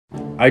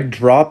I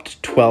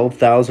dropped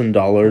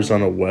 $12,000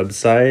 on a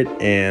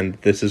website, and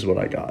this is what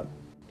I got.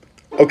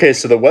 Okay,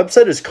 so the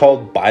website is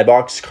called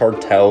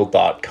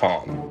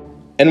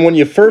buyboxcartel.com. And when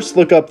you first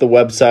look up the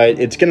website,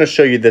 it's going to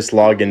show you this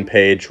login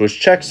page, which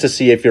checks to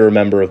see if you're a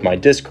member of my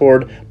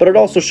Discord, but it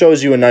also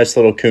shows you a nice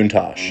little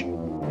Countach.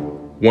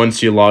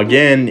 Once you log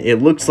in,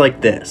 it looks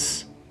like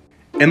this.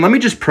 And let me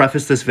just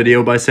preface this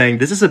video by saying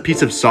this is a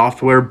piece of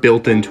software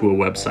built into a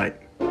website.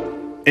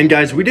 And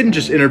guys, we didn't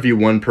just interview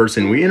one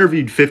person, we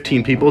interviewed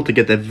 15 people to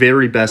get the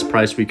very best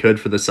price we could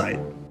for the site.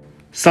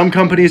 Some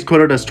companies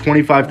quoted us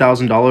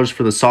 $25,000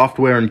 for the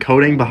software and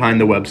coding behind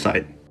the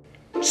website.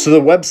 So the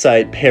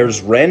website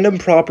pairs random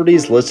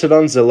properties listed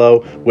on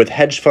Zillow with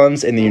hedge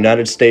funds in the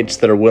United States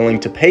that are willing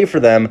to pay for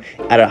them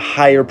at a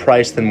higher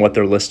price than what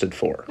they're listed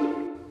for.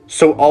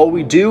 So all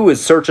we do is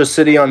search a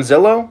city on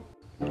Zillow,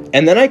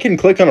 and then I can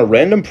click on a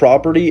random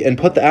property and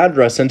put the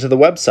address into the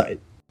website.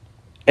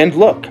 And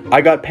look,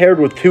 I got paired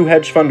with 2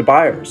 hedge fund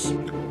buyers.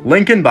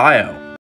 Link in bio.